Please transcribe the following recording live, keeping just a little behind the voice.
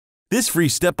This free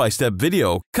step-by-step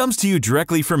video comes to you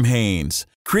directly from Haynes,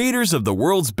 creators of the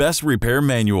world's best repair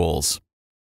manuals.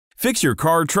 Fix your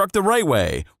car or truck the right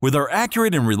way with our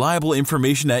accurate and reliable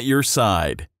information at your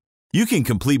side. You can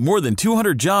complete more than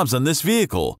 200 jobs on this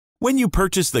vehicle when you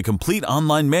purchase the complete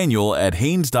online manual at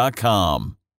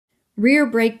Haynes.com. Rear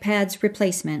brake pads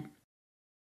replacement.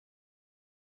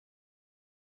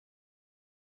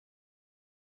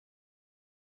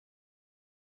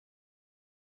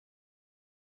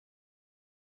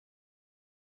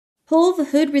 Pull the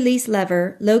hood release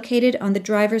lever located on the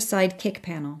driver's side kick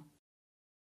panel.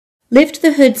 Lift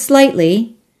the hood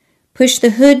slightly, push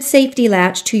the hood safety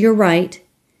latch to your right,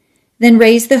 then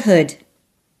raise the hood.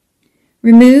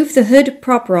 Remove the hood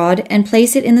prop rod and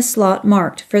place it in the slot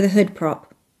marked for the hood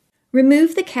prop.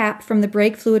 Remove the cap from the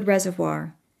brake fluid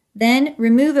reservoir. Then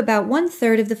remove about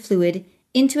 1/3 of the fluid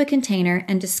into a container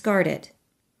and discard it.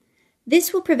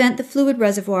 This will prevent the fluid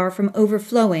reservoir from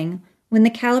overflowing when the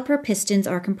caliper pistons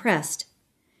are compressed.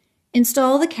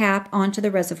 Install the cap onto the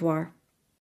reservoir.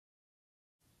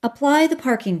 Apply the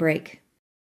parking brake.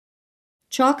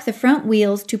 Chock the front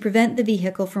wheels to prevent the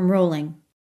vehicle from rolling.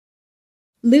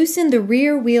 Loosen the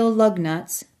rear wheel lug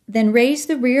nuts, then raise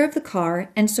the rear of the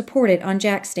car and support it on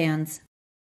jack stands.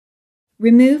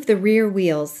 Remove the rear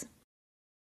wheels.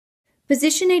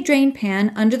 Position a drain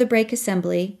pan under the brake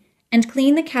assembly and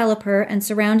clean the caliper and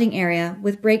surrounding area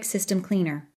with brake system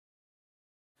cleaner.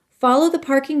 Follow the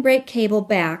parking brake cable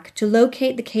back to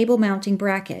locate the cable mounting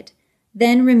bracket,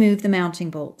 then remove the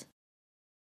mounting bolt.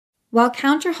 While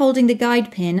counter-holding the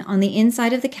guide pin on the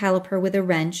inside of the caliper with a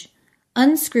wrench,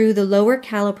 unscrew the lower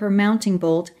caliper mounting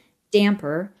bolt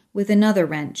damper with another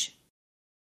wrench.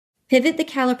 Pivot the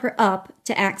caliper up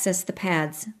to access the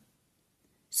pads.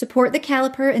 Support the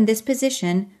caliper in this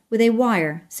position with a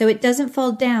wire so it doesn't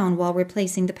fall down while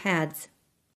replacing the pads.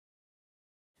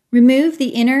 Remove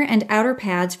the inner and outer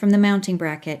pads from the mounting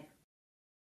bracket.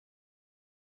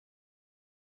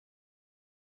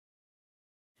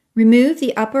 Remove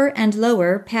the upper and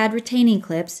lower pad retaining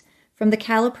clips from the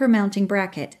caliper mounting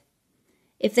bracket.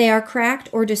 If they are cracked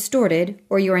or distorted,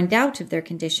 or you're in doubt of their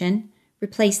condition,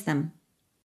 replace them.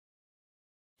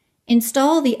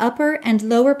 Install the upper and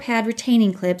lower pad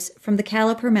retaining clips from the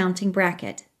caliper mounting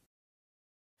bracket.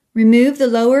 Remove the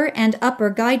lower and upper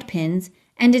guide pins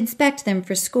and inspect them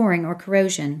for scoring or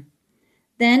corrosion.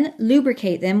 Then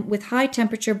lubricate them with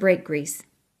high-temperature brake grease.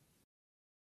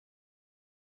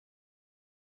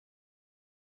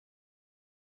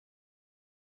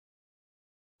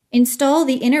 Install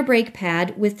the inner brake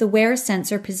pad with the wear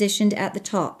sensor positioned at the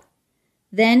top.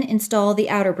 Then install the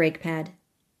outer brake pad.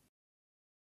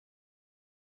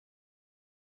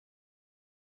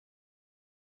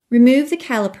 Remove the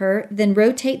caliper, then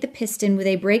rotate the piston with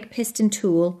a brake piston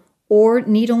tool or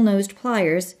needle-nosed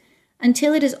pliers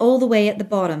until it is all the way at the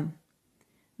bottom.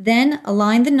 Then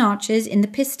align the notches in the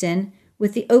piston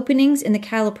with the openings in the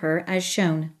caliper as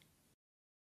shown.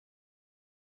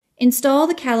 Install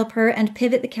the caliper and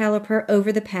pivot the caliper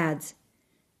over the pads.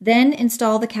 Then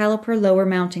install the caliper lower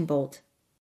mounting bolt.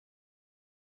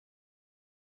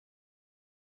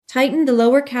 Tighten the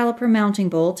lower caliper mounting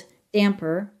bolt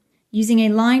damper using a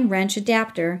line wrench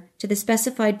adapter to the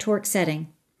specified torque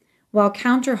setting, while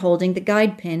counter-holding the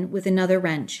guide pin with another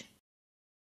wrench.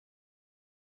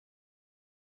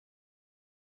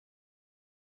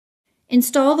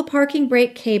 Install the parking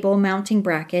brake cable mounting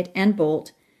bracket and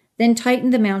bolt, then tighten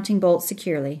the mounting bolt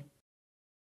securely.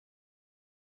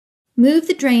 Move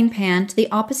the drain pan to the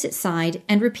opposite side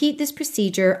and repeat this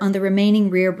procedure on the remaining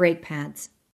rear brake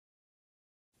pads.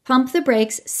 Pump the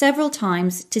brakes several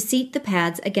times to seat the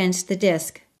pads against the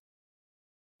disc.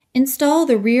 Install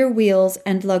the rear wheels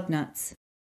and lug nuts.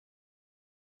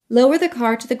 Lower the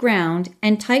car to the ground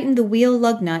and tighten the wheel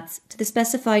lug nuts to the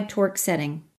specified torque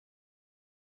setting.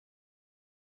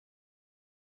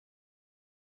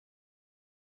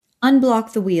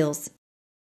 Unblock the wheels.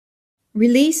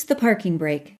 Release the parking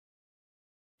brake.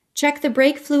 Check the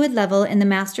brake fluid level in the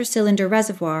master cylinder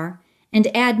reservoir and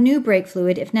add new brake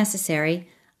fluid if necessary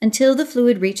until the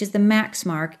fluid reaches the max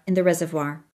mark in the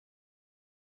reservoir.